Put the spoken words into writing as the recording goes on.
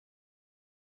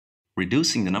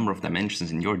Reducing the number of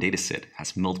dimensions in your dataset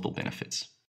has multiple benefits.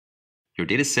 Your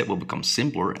dataset will become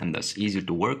simpler and thus easier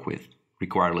to work with,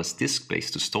 require less disk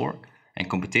space to store, and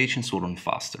computations will run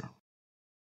faster.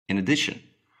 In addition,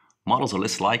 models are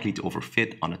less likely to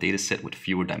overfit on a dataset with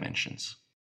fewer dimensions.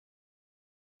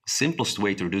 The simplest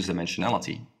way to reduce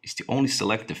dimensionality is to only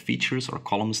select the features or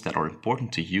columns that are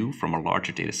important to you from a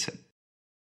larger dataset.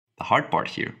 The hard part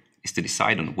here is to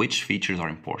decide on which features are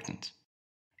important.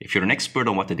 If you're an expert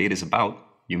on what the data is about,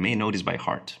 you may know this by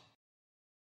heart.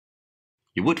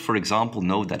 You would, for example,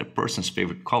 know that a person's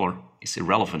favorite color is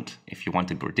irrelevant if you want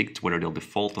to predict whether they'll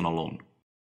default on a loan.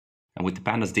 And with the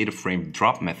pandas dataframe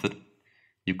drop method,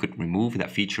 you could remove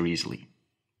that feature easily.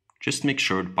 Just make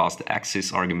sure to pass the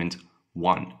axis argument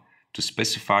 1 to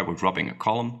specify we're dropping a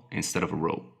column instead of a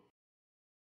row.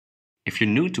 If you're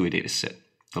new to a dataset,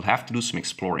 you'll have to do some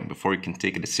exploring before you can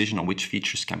take a decision on which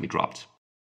features can be dropped.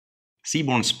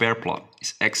 Seaborn's pairplot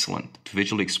is excellent to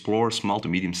visually explore small to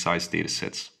medium-sized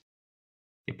datasets.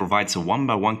 It provides a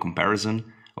one-by-one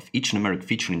comparison of each numeric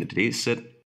feature in the dataset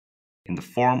in the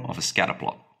form of a scatter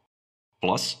plot,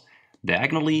 plus,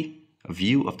 diagonally, a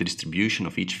view of the distribution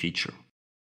of each feature.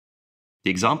 The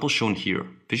example shown here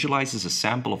visualizes a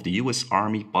sample of the US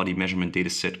Army body measurement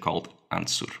dataset called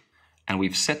ANSUR, and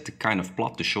we've set the kind of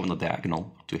plot to show on the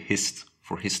diagonal to hist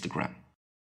for histogram.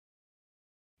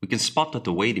 We can spot that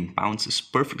the weight in pounds is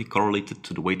perfectly correlated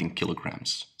to the weight in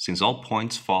kilograms, since all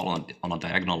points fall on a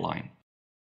diagonal line.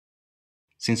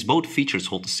 Since both features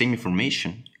hold the same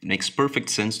information, it makes perfect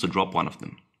sense to drop one of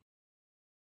them.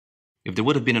 If there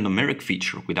would have been a numeric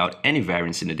feature without any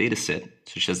variance in the dataset,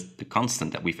 such as the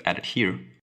constant that we've added here,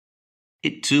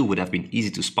 it too would have been easy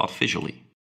to spot visually.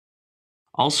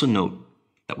 Also note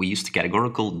that we used the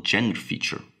categorical gender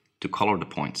feature to color the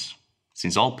points.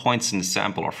 Since all points in the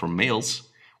sample are for males,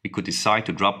 we could decide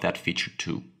to drop that feature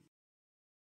too.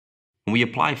 When we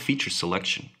apply feature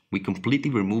selection, we completely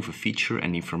remove a feature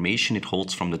and the information it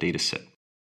holds from the dataset,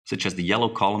 such as the yellow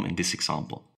column in this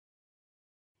example.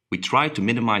 We try to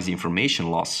minimize the information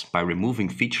loss by removing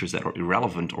features that are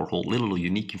irrelevant or hold little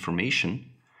unique information,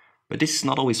 but this is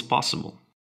not always possible.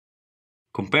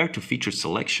 Compared to feature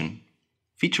selection,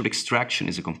 feature extraction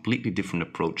is a completely different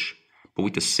approach, but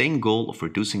with the same goal of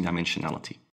reducing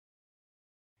dimensionality.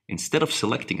 Instead of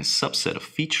selecting a subset of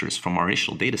features from our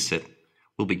initial dataset,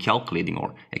 we'll be calculating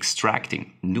or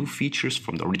extracting new features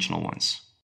from the original ones.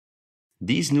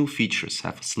 These new features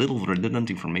have as little redundant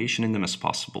information in them as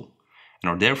possible, and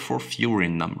are therefore fewer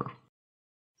in number.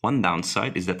 One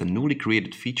downside is that the newly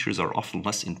created features are often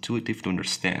less intuitive to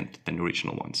understand than the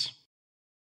original ones.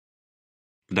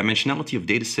 The dimensionality of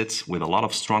datasets with a lot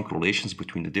of strong correlations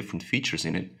between the different features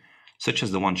in it, such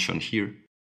as the one shown here,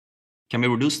 can be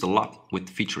reduced a lot with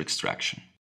feature extraction.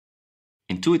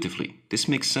 Intuitively, this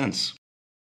makes sense.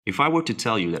 If I were to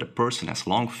tell you that a person has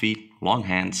long feet, long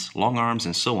hands, long arms,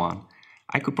 and so on,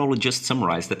 I could probably just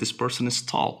summarize that this person is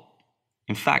tall.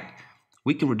 In fact,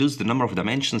 we can reduce the number of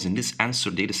dimensions in this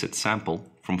ANSUR dataset sample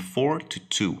from 4 to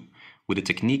 2 with a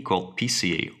technique called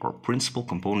PCA, or Principal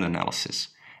Component Analysis,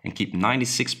 and keep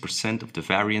 96% of the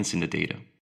variance in the data.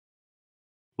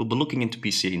 We'll be looking into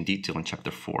PCA in detail in Chapter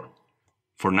 4.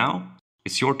 For now,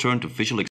 it's your turn to visually